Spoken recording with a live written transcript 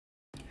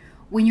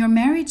When you're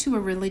married to a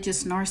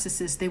religious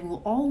narcissist, they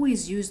will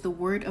always use the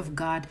word of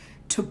God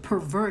to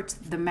pervert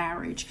the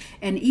marriage.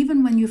 And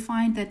even when you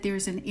find that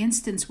there's an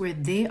instance where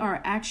they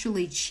are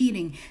actually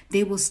cheating,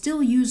 they will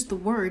still use the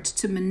words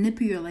to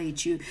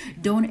manipulate you.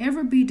 Don't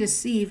ever be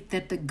deceived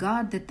that the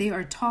God that they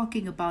are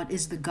talking about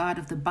is the God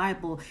of the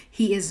Bible.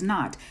 He is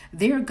not.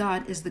 Their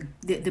God is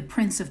the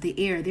prince of the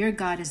air. Their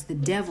God is the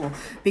devil,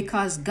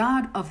 because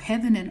God of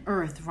heaven and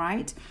earth,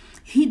 right?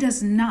 He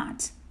does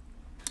not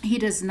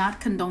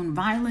condone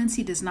violence.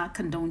 He does not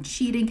condone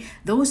cheating.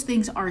 Those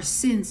things are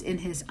sins in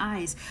his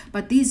eyes.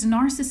 But these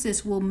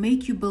narcissists will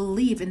make you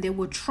believe, and they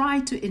will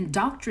try to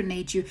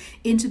indoctrinate you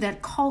into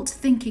that cult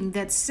thinking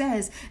that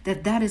says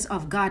that that is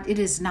of God. It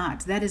is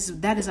not. That is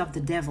of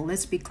the devil.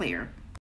 Let's be clear.